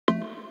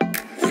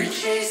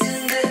Hey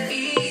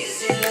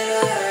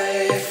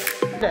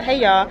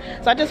y'all,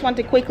 so I just want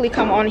to quickly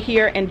come on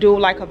here and do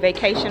like a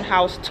vacation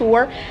house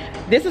tour.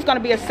 This is going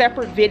to be a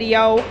separate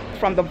video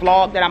from the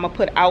vlog that I'm gonna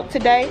put out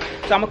today.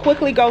 So I'm gonna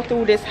quickly go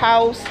through this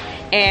house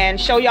and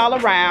show y'all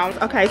around.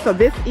 Okay, so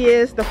this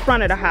is the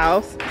front of the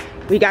house.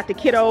 We got the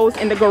kiddos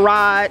in the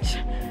garage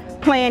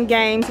playing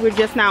games. We're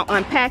just now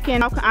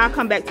unpacking. I'll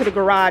come back to the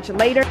garage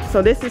later.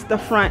 So this is the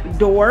front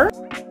door.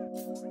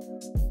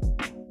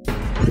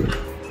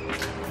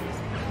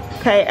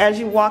 Okay, as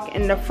you walk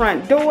in the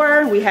front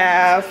door, we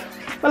have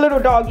a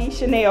little doggy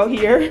Chanel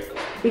here.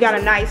 We got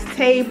a nice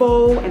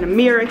table and a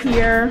mirror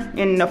here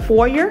in the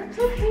foyer.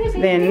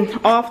 Then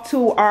off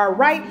to our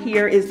right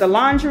here is the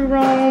laundry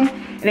room,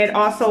 and it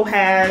also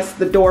has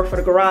the door for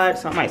the garage,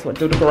 so I might as well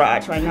do the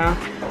garage right now.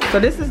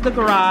 So this is the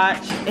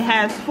garage. It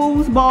has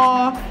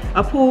foosball,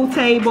 a pool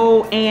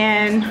table,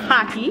 and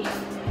hockey,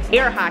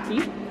 air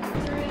hockey.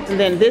 And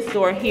then this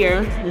door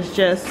here is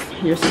just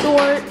your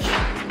storage.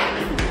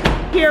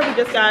 Here we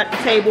just got a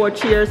table or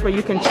chairs where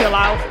you can chill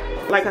out.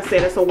 Like I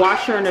said, it's a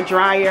washer and a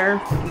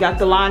dryer. You got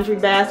the laundry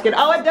basket.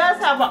 Oh, it does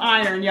have an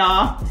iron,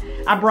 y'all.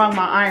 I brought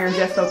my iron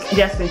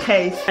just in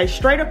case. Okay,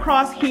 straight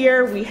across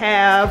here, we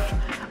have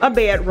a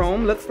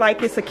bedroom. Looks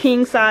like it's a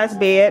king size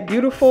bed.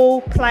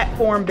 Beautiful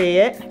platform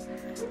bed.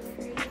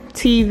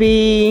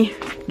 TV,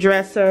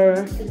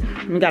 dresser.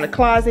 We got a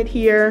closet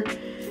here.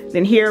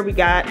 Then here we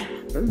got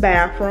a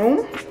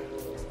bathroom.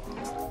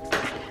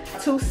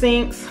 2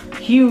 sinks,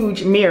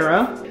 huge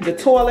mirror, the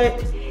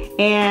toilet,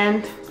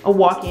 and a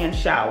walk-in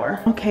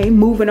shower. Okay,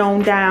 moving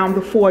on down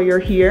the foyer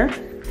here.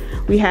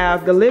 We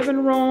have the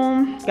living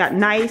room, got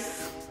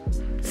nice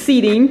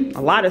seating,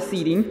 a lot of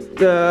seating.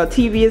 The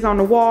TV is on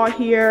the wall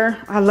here.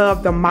 I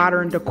love the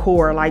modern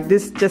decor, like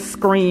this just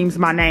screams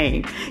my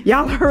name.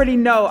 Y'all already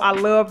know I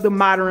love the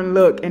modern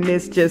look, and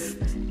this just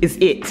is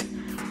it.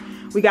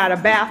 We got a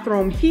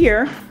bathroom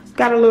here,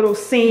 got a little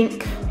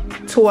sink,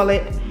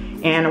 toilet,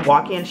 and a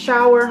walk-in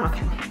shower.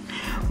 Okay,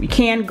 we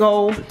can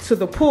go to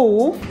the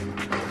pool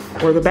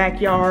or the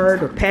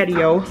backyard or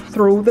patio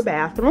through the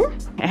bathroom.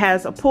 It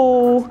has a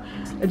pool,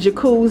 a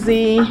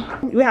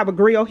jacuzzi. We have a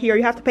grill here.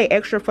 You have to pay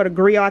extra for the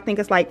grill. I think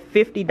it's like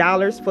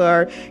 $50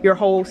 for your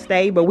whole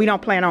stay, but we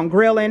don't plan on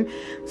grilling,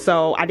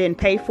 so I didn't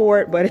pay for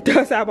it, but it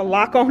does have a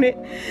lock on it.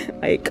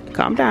 Like,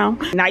 calm down.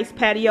 Nice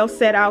patio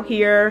set out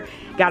here.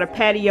 Got a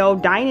patio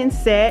dining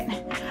set.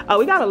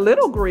 We got a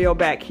little grill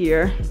back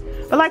here,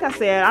 but like I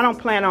said, I don't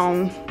plan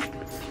on,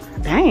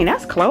 dang,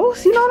 that's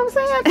close, you know what I'm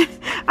saying?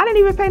 I didn't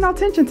even pay no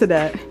attention to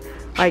that.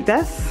 Like,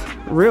 that's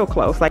real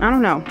close. Like, I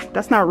don't know,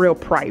 that's not real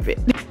private.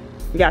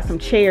 We got some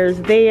chairs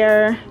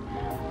there,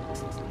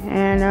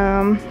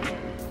 and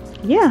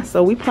yeah,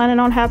 so we planning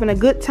on having a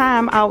good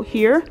time out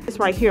here. This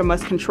right here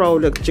must control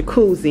the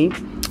jacuzzi.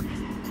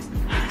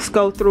 Let's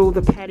go through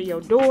the patio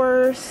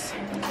doors.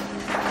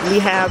 We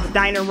have the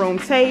dining room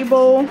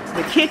table,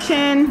 the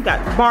kitchen,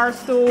 got bar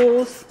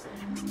stools,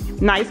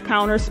 nice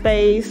counter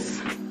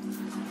space,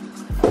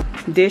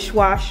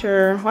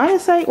 dishwasher. Why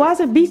is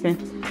it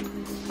beeping?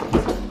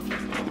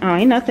 Oh,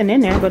 ain't nothing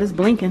in there, but it's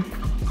blinking.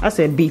 I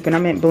said beeping, I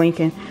meant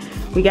blinking.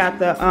 We got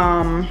the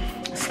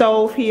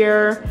stove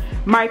here,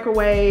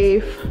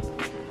 microwave,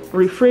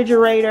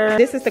 refrigerator.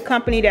 This is the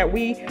company that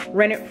we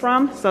rented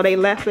from, so they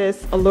left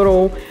us a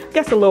little, I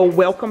guess a little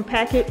welcome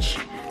package.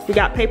 We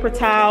got paper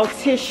towel,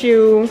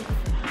 tissue,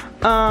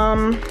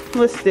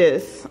 what's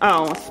this?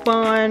 Oh, a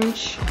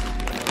sponge.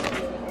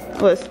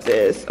 What's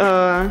this?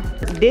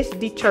 Dish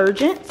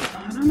detergent.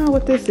 I don't know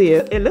what this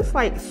is. It looks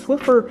like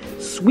Swiffer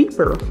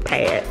sweeper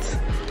pads.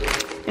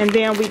 And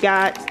then we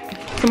got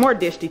some more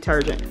dish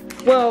detergent.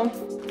 Well,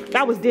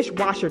 that was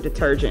dishwasher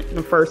detergent,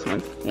 the first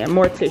one. Yeah,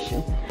 more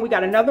tissue. We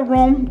got another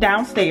room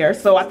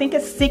downstairs. So I think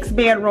it's 6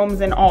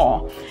 bedrooms in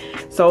all.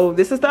 So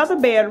this is the other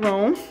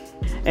bedroom.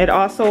 It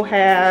also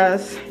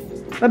has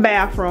a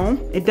bathroom.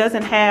 It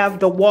doesn't have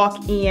the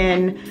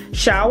walk-in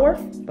shower,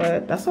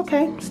 but that's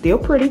okay, still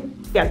pretty.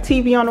 Got a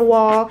TV on the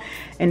wall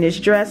and this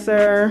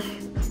dresser.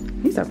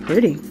 These are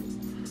pretty.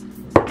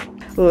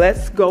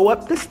 Let's go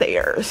up the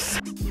stairs.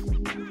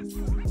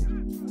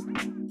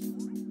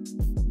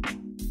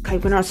 Okay,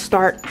 we're gonna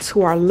start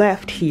to our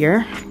left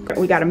here.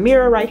 We got a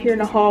mirror right here in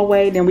the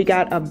hallway. Then we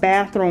got a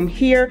bathroom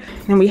here.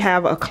 Then we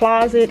have a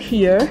closet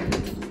here,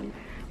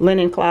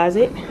 linen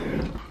closet.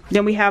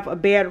 Then we have a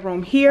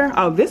bedroom here.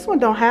 Oh, this one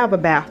don't have a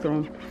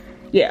bathroom.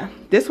 Yeah,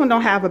 this one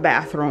don't have a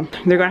bathroom.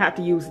 They're gonna have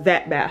to use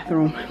that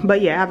bathroom.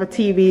 But yeah, I have a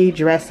TV,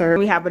 dresser.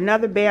 We have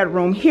another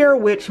bedroom here,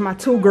 which my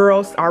 2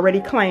 girls already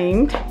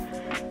claimed.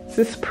 This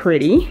is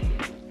pretty,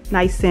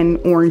 nice and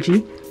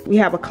orangey. We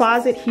have a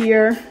closet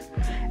here,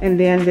 and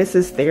then this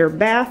is their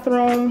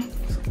bathroom.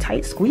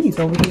 Tight squeeze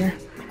over here.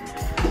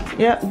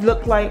 Yep,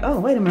 look like, oh,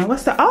 wait a minute,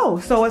 what's the, oh,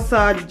 so it's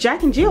a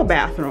Jack and Jill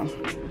bathroom.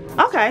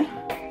 Okay,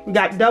 we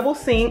got double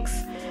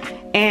sinks,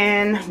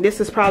 and this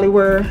is probably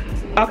where,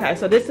 okay,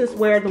 so this is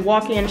where the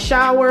walk-in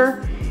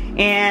shower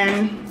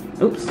and,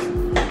 oops.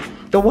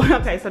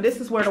 Okay, so this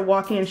is where the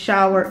walk-in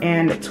shower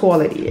and the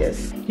toilet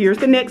is. Here's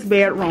the next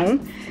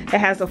bedroom. It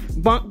has a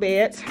bunk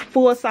bed,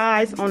 full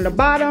size on the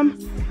bottom,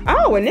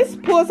 Oh, and this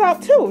pulls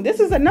out too. This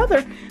is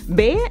another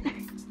bed.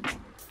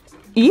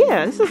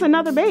 Yeah, this is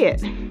another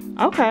bed.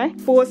 Okay,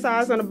 full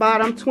size on the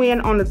bottom,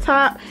 twin on the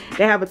top.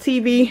 They have a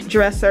TV,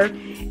 dresser,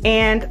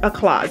 and a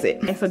closet.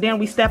 And so then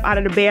we step out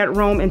of the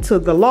bedroom into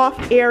the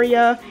loft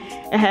area.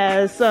 It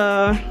has,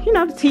 you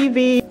know, the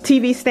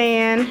TV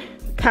stand,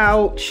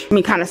 couch. Let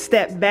me kind of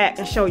step back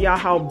and show y'all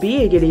how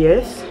big it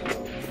is.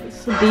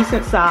 It's a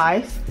decent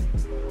size.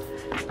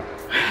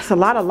 It's a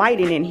lot of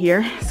lighting in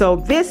here. So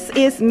this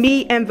is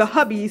me and the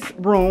hubby's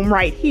room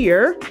right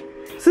here.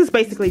 This is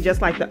basically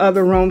just like the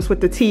other rooms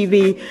with the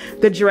TV,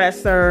 the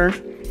dresser,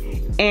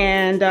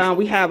 and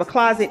we have a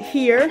closet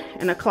here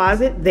and a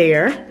closet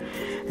there.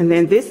 And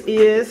then this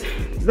is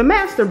the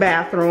master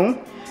bathroom.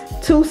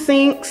 2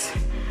 sinks,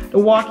 the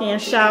walk-in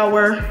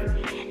shower,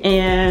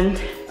 and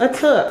a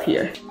tub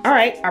here. All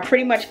right, I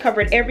pretty much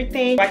covered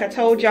everything. Like I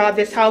told y'all,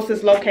 this house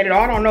is located,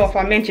 I don't know if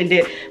I mentioned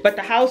it, but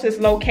the house is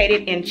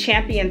located in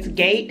Champions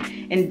Gate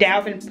in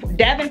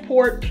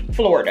Davenport,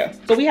 Florida.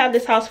 So we have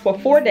this house for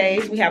 4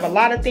 days. We have a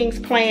lot of things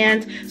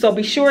planned. So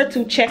be sure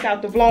to check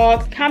out the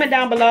vlog. Comment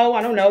down below,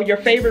 I don't know, your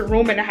favorite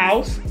room in the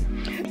house.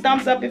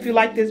 Thumbs up if you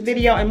like this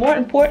video, and more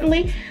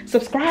importantly,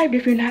 subscribe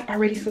if you're not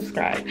already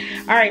subscribed.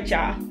 All right,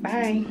 y'all,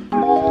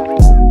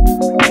 bye.